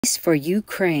For you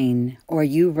crane or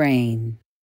you rain.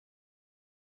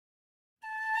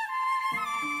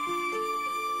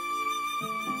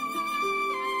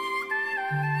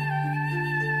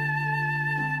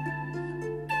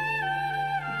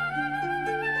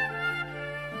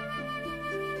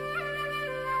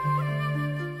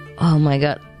 Oh my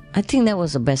God. I think that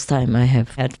was the best time I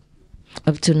have had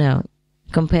up to now.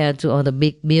 Compared to all the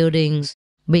big buildings,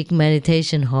 big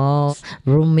meditation halls,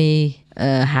 roomy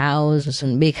houses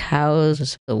and big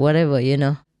houses, or whatever,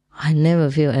 I never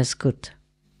feel as good.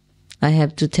 I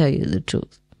have to tell you the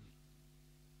truth.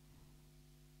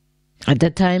 At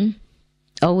that time,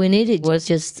 all we needed was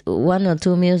just 1 or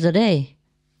 2 meals a day.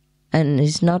 And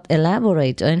it's not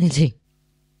elaborate or anything.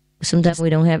 Sometimes we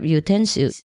don't have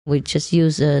utensils. We just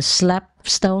use a slab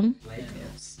stone,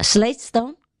 a slate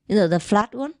stone, the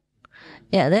flat one.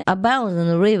 Yeah, they abound in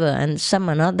the river, and some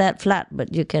are not that flat,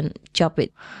 but you can chop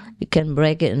it. You can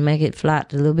break it and make it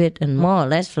flat a little bit, and more or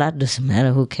less flat, doesn't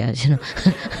matter, who cares,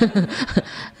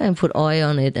 And put oil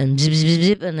on it and zip, zip,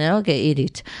 zip, and then, okay, eat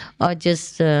it. Or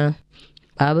just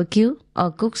barbecue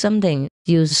or cook something.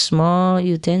 Use small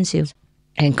utensils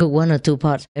and cook 1 or 2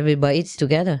 pots. Everybody eats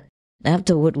together.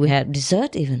 Afterward, we had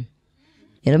dessert even.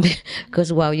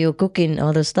 Because while you're cooking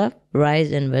all the stuff,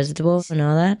 rice and vegetables and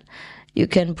all that, you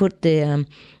can put the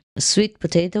sweet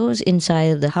potatoes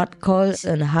inside the hot coals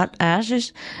and hot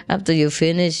ashes. After you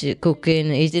finish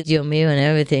cooking, eat your meal and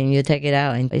everything, you take it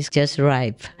out and it's just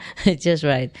ripe. It's just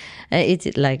right. I eat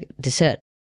it like dessert.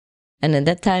 And at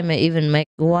that time, I even make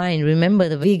wine. Remember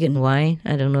the vegan wine?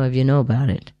 I don't know if you know about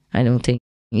it. I don't think.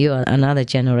 You are another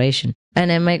generation. And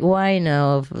I make wine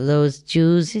of those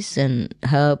juices and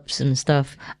herbs and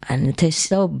stuff. And it tastes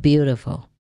so beautiful.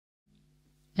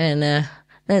 And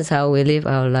that's how we live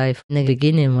our life in the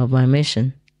beginning of my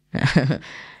mission.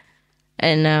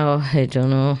 And now, I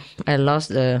don't know, I lost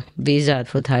the visa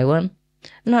for Taiwan.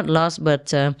 Not lost,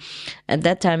 but at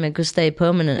that time I could stay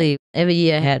permanently. Every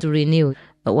year I had to renew.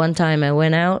 But one time I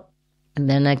went out, and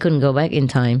then I couldn't go back in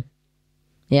time.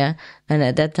 Yeah, and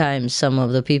at that time, some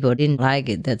of the people didn't like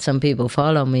it, that some people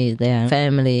follow me, their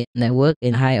family, and they work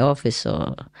in high office,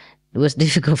 so it was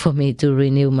difficult for me to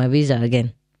renew my visa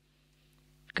again.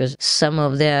 Because some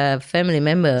of their family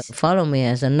members follow me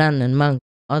as a nun and monk,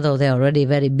 although they're already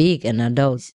very big and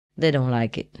adults. They don't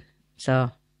like it.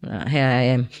 So here I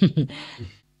am.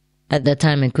 At that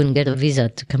time, I couldn't get a visa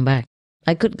to come back.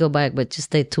 I could go back, but just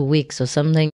stay 2 weeks or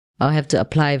something. I'll have to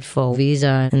apply for a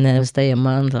visa and then stay a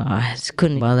month. I just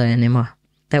couldn't bother anymore.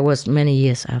 That was many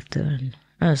years after.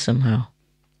 And somehow.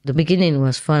 The beginning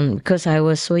was fun because I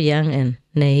was so young and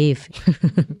naive.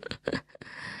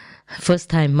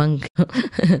 First time monk.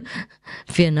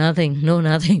 Fear nothing, know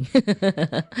nothing.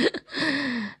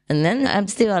 And then I'm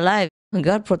still alive.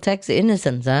 God protects the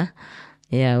innocents, huh?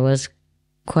 Yeah, I was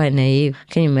quite naive.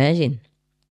 Can you imagine?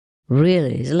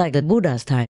 Really, it's like the Buddha's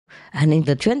time. And in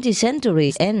the 20th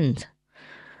century end,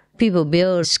 people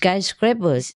build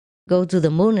skyscrapers, go to the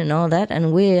moon and all that,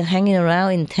 and we're hanging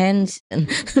around in tents and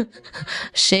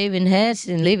shaving heads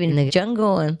and living in the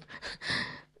jungle and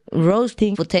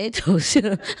roasting potatoes.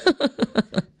 Do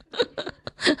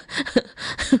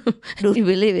you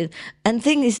believe it? And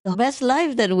think it's the best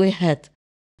life that we had.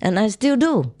 And I still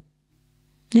do.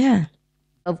 Yeah.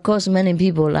 Of course, many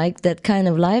people like that kind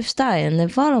of lifestyle and they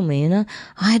follow me,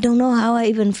 I don't know how I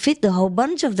even fit the whole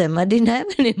bunch of them. I didn't have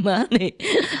any money.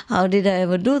 How did I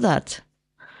ever do that?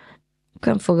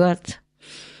 Can't forget.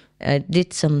 I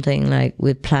did something like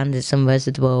we planted some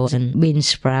vegetables and bean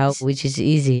sprout, which is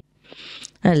easy.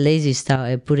 A lazy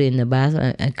style, I put it in the bath,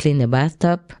 I clean the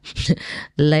bathtub,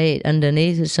 lay it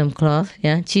underneath with some cloth,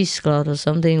 cheesecloth or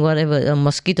something, whatever, a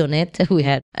mosquito net we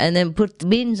had, and then put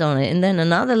beans on it, and then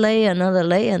another layer,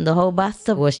 and the whole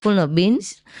bathtub was full of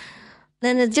beans.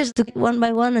 Then I just took it one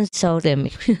by one and sowed them.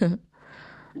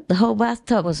 The whole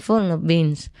bathtub was full of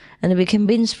beans, and it became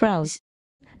bean sprouts.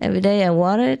 Every day I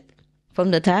water it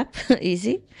from the tap,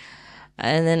 easy.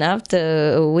 And then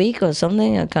after a week or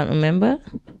something, I can't remember,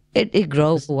 it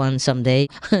grows one someday,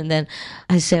 and then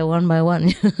I sell one by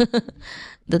one.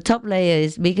 The top layer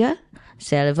is bigger,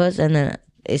 sell it first, and then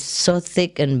it's so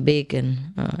thick and big,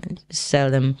 and sell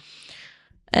them.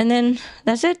 And then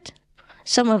that's it.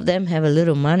 Some of them have a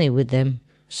little money with them,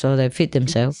 so they feed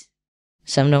themselves.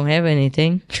 Some don't have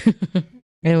anything.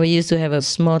 And we used to have a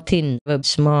small tin, a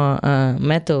small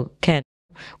metal can.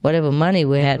 Whatever money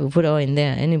we had, we put all in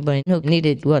there. Anybody who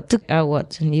needed what, took out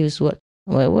what, and used what.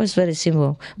 Well, it was very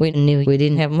simple. We knew we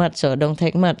didn't have much, so don't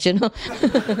take much, I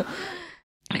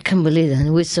can't believe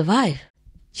that. We survived.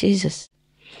 Jesus.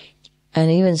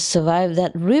 And even survived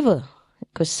that river.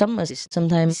 Because summer is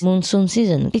sometimes monsoon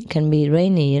season. It can be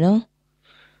rainy,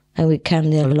 And we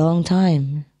camped there a long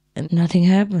time, and nothing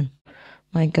happened.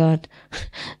 My God,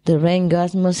 the rain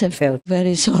god must have felt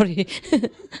very sorry.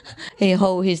 He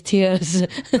held his tears.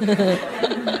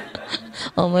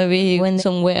 Or maybe he went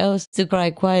somewhere else to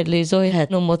cry quietly, so he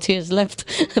had no more tears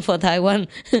left for Taiwan.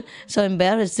 So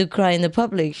embarrassed to cry in the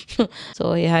public.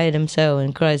 So he hid himself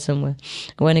and cried somewhere.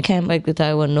 When he came back to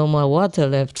Taiwan, no more water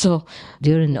left. So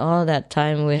during all that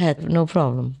time, we had no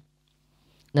problem.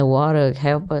 The water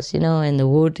helped us, and the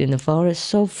wood in the forest,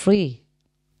 so free.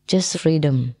 Just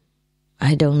freedom.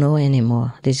 I don't know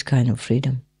anymore, this kind of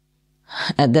freedom.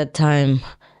 At that time,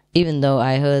 even though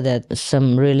I heard that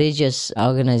some religious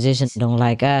organizations don't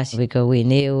like us because we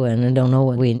new and don't know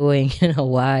what we're doing,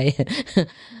 why?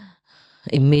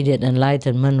 Immediate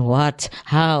enlightenment, what?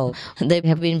 How? They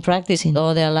have been practicing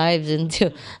all their lives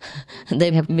until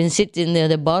they have been sitting near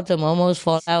the bottom, almost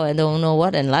fall out. I don't know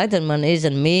what enlightenment is,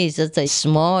 and me is just a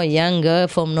small young girl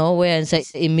from nowhere and say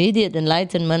immediate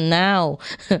enlightenment now.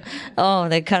 Oh,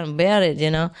 they can't bear it,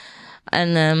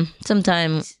 And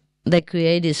sometimes they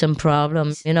created some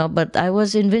problems, but I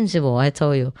was invincible, I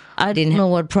told you. I didn't know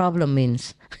what problem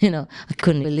means. I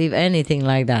couldn't believe anything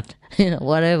like that.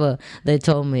 Whatever they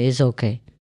told me is okay.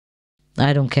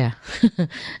 I don't care.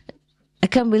 I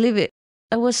can't believe it.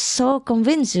 I was so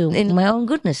convinced in my own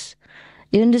goodness.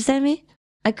 You understand me?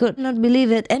 I could not believe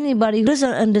that anybody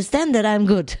doesn't understand that I'm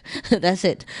good. That's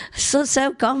it. So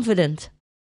self-confident.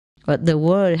 But the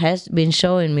world has been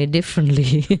showing me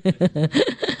differently.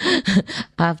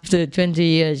 After 20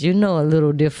 years, a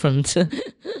little different.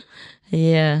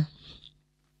 Yeah.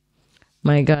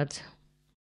 My God.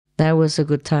 That was a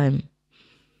good time.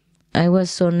 I was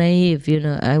so naive,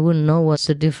 I wouldn't know what's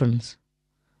the difference.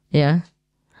 Yeah?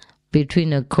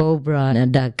 Between a cobra and a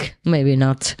duck. Maybe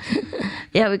not.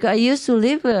 Yeah, because I used to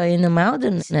live in the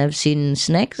mountains. I've seen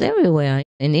snakes everywhere.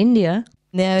 In India,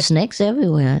 there are snakes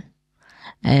everywhere.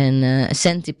 And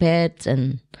centipedes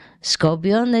and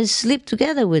scorpion, they sleep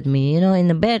together with me, in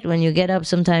the bed. When you get up,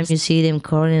 sometimes you see them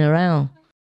crawling around.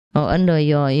 Or under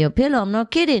your pillow. I'm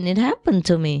not kidding, it happened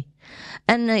to me.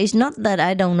 And it's not that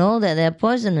I don't know that they're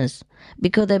poisonous,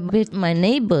 because they bit my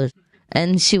neighbor,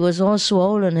 and she was all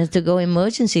swollen, had to go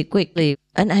emergency quickly.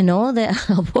 And I know they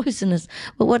are poisonous,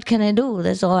 but what can I do?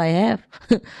 That's all I have.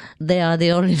 They are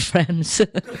the only friends.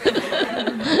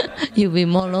 You'll be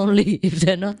more lonely if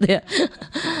they're not there.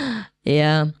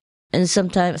 Yeah. And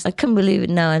sometimes I can't believe it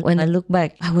now. And when I look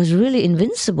back, I was really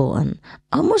invincible and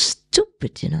almost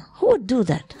stupid, Who would do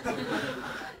that?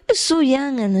 It's so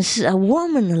young, and a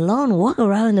woman alone walk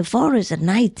around in the forest at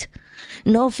night.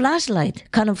 No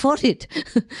flashlight, can't afford it.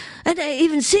 And I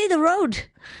even see the road.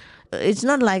 It's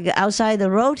not like outside the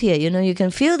road here, you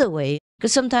can feel the way.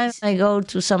 Because sometimes I go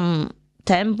to some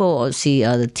temple or see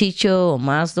the teacher or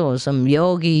master or some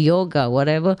yoga,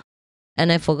 whatever.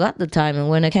 And I forgot the time, and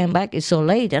when I came back, it's so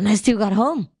late, and I still got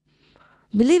home.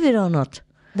 Believe it or not,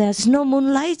 there's no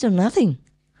moonlight or nothing.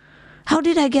 How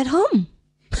did I get home?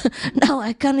 Now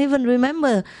I can't even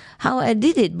remember how I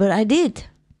did it, but I did.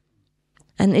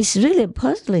 And it's really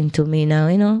puzzling to me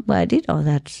now, but I did all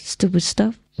that stupid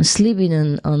stuff. Sleeping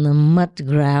on the mud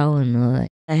ground.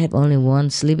 I had only one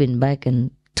sleeping bag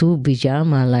and 2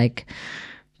 pyjama-like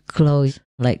clothes,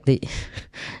 like the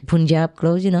Punjab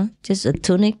clothes, just a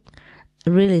tunic,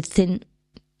 really thin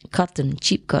cotton,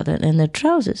 cheap cotton, and the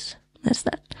trousers. That's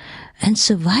that. And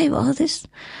survive all this.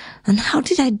 And how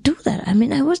did I do that?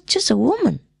 I was just a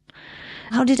woman.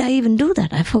 How did I even do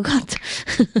that? I forgot.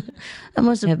 I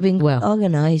must have been well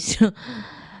organized.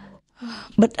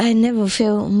 But I never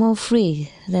felt more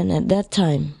free than at that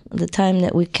time, the time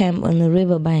that we camped on the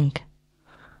riverbank.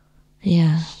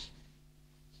 Yeah.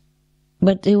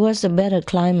 But it was a better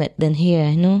climate than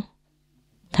here,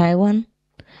 Taiwan,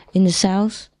 in the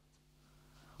south.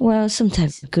 Well,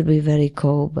 sometimes it could be very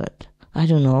cold, but I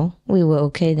don't know. We were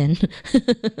okay then.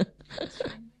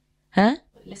 Huh?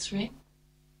 Less rain?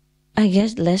 I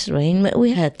guess less rain, but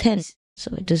we had tents,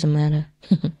 so it doesn't matter.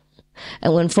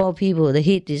 And when 4 people, the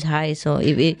heat is high, so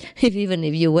even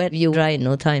if you're wet, you dry in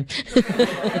no time.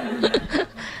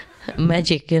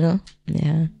 Magic,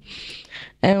 Yeah.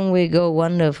 And we go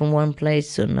wander from one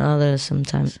place to another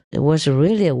sometimes. It was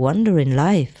really a wandering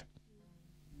life.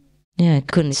 Yeah, I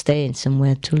couldn't stay in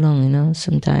somewhere too long,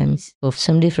 Sometimes, for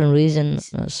some different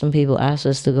reasons, some people asked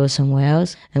us to go somewhere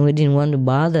else, and we didn't want to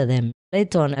bother them.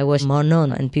 Later on, I was more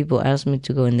known, and people asked me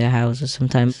to go in their houses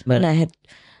sometimes. But I had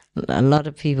a lot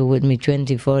of people with me,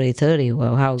 20, 40, 30,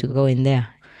 well, how to go in there?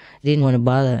 Didn't want to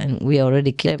bother, and we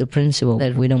already kept the principle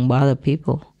that we don't bother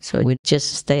people. So we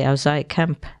just stay outside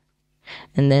camp.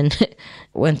 And then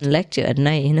went to lecture at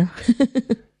night,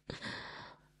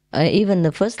 Even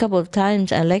the first couple of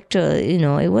times I lecture,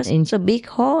 it was in a big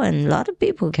hall and a lot of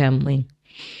people came in.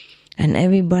 And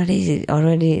everybody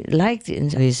already liked it.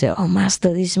 And so he said, oh,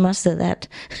 master this, master that.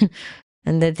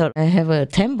 And they thought I have a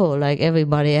temple like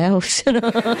everybody else,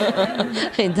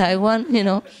 in Taiwan,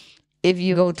 If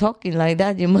you go talking like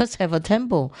that, you must have a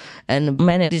temple. And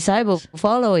many disciples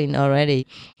following already.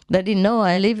 They didn't know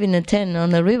I live in a tent on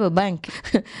the river bank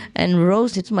and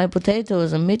roasted my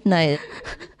potatoes at midnight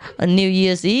on New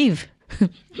Year's Eve.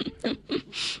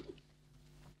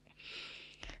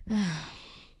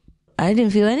 I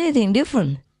didn't feel anything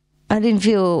different. I didn't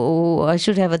feel I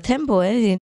should have a temple or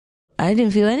anything. I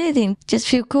didn't feel anything. Just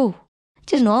feel cool.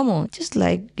 Just normal. Just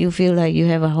like you feel like you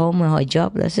have a home or a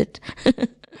job. That's it.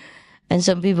 And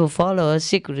some people follow us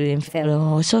secretly and feel,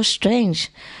 oh, so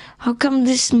strange. How come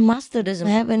this master doesn't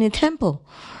have any temple?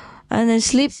 And then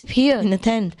sleep here in the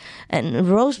tent and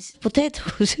roast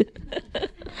potatoes.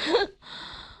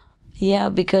 Yeah,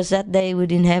 because that day we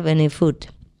didn't have any food.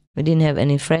 We didn't have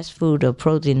any fresh food or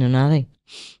protein or nothing.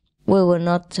 We were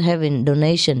not having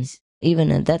donations,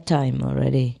 even at that time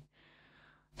already.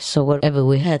 So whatever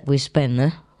we had, we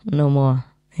spent, no more.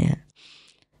 Yeah.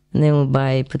 And then we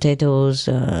buy potatoes,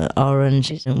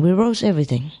 oranges, and we roast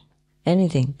everything,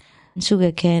 anything.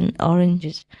 Sugar cane,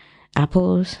 oranges,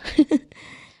 apples,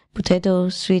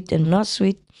 potatoes, sweet and not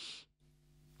sweet.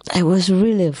 It was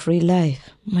really a free life.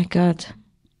 My God.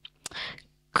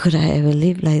 Could I ever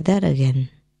live like that again?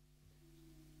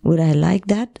 Would I like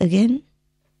that again?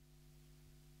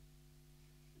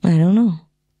 I don't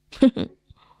know.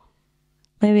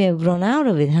 Maybe I've grown out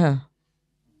of it, huh?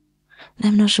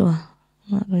 I'm not sure.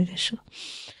 Not really sure.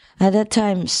 At that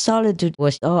time, solitude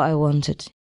was all I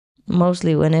wanted.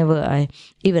 Mostly whenever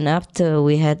even after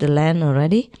we had the land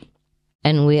already,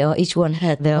 and each one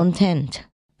had their own tent.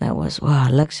 That was, wow,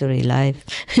 luxury life.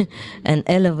 And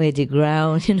elevated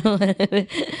ground,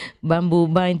 bamboo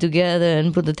bind together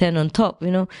and put the tent on top,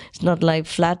 It's not like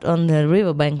flat on the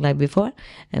riverbank like before.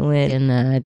 And we're in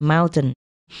a mountain.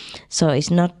 So it's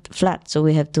not flat, so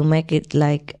we have to make it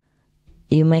like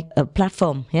you make a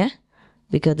platform, yeah?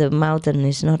 Because the mountain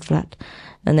is not flat.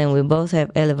 And then we both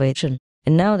have elevation.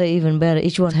 And now they're even better.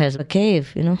 Each one has a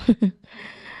cave,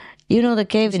 You know the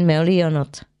cave in Melly or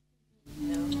not?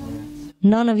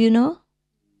 None of you know?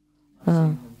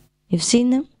 You've seen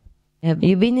them? Have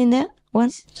you been in there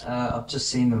once? I've just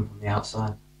seen them from the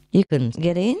outside. You couldn't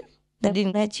get in? They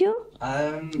didn't let you?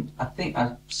 I think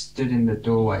I stood in the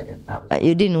doorway and that was...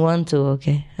 You didn't want to,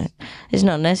 okay. It's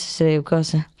not necessary, of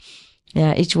course.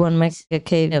 Yeah, each one makes a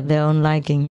cave of their own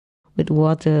liking, with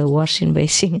water, washing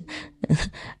basin,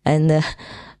 and the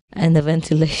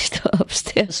ventilator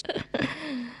upstairs.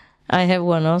 I have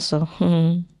one also.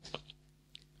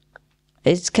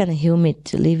 It's kind of humid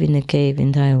to live in a cave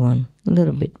in Taiwan, a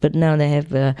little bit. But now they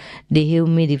have a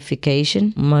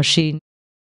dehumidification machine,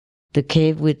 the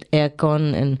cave with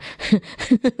aircon and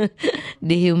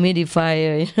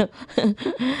dehumidifier,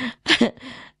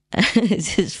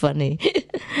 It's just funny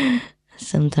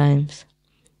sometimes.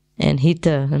 And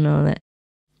heater and all that.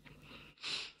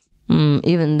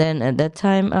 Even then, at that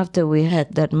time, after we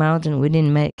had that mountain, we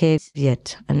didn't make caves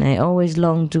yet. And I always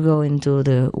longed to go into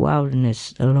the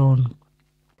wilderness alone.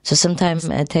 So sometimes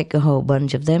I take a whole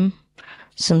bunch of them.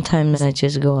 Sometimes I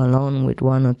just go alone with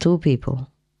one or two people.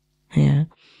 Yeah.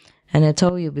 And I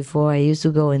told you before, I used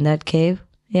to go in that cave,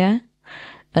 yeah,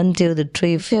 until the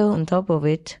tree fell on top of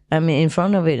it, in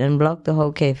front of it, and blocked the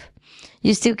whole cave.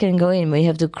 You still can go in, but you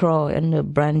have to crawl in the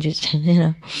branches,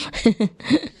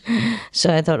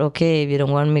 So I thought, okay, if you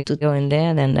don't want me to go in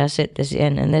there, then that's it, that's the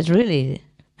end. And that's really,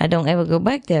 I don't ever go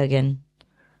back there again.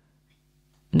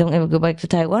 I don't ever go back to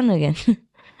Taiwan again,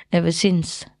 ever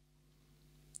since.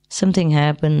 Something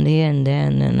happened here and there,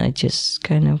 and then I just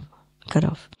kind of cut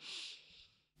off.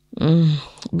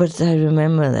 But I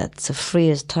remember that's the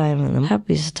freest time and the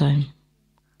happiest time.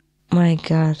 My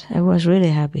God, I was really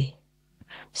happy.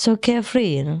 So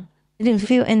carefree, I didn't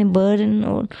feel any burden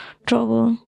or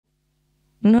trouble.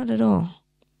 Not at all.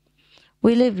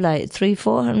 We lived like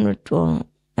 300-400 or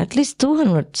at least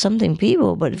 200 something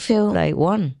people, but it felt like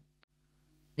one.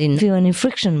 Didn't feel any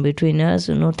friction between us,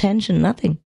 no tension,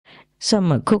 nothing.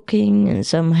 Some are cooking and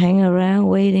some hang around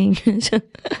waiting.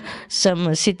 Some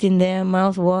are sitting there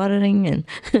mouth watering, and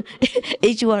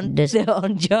each one does their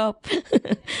own job.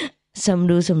 Some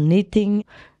do some knitting,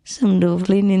 some do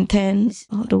cleaning tents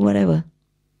or do whatever.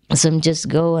 Some just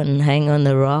go and hang on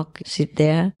the rock, sit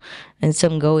there, and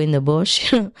some go in the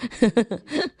bush.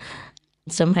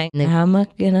 Some hang in the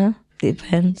hammock,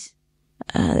 depends.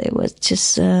 It was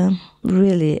just a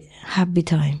really happy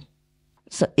time.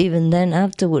 So even then,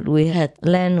 afterward, we had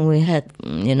land, we had,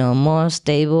 more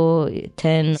stable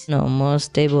tent, more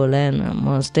stable land,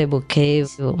 more stable cave,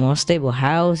 more stable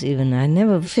house. Even I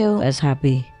never feel as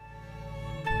happy.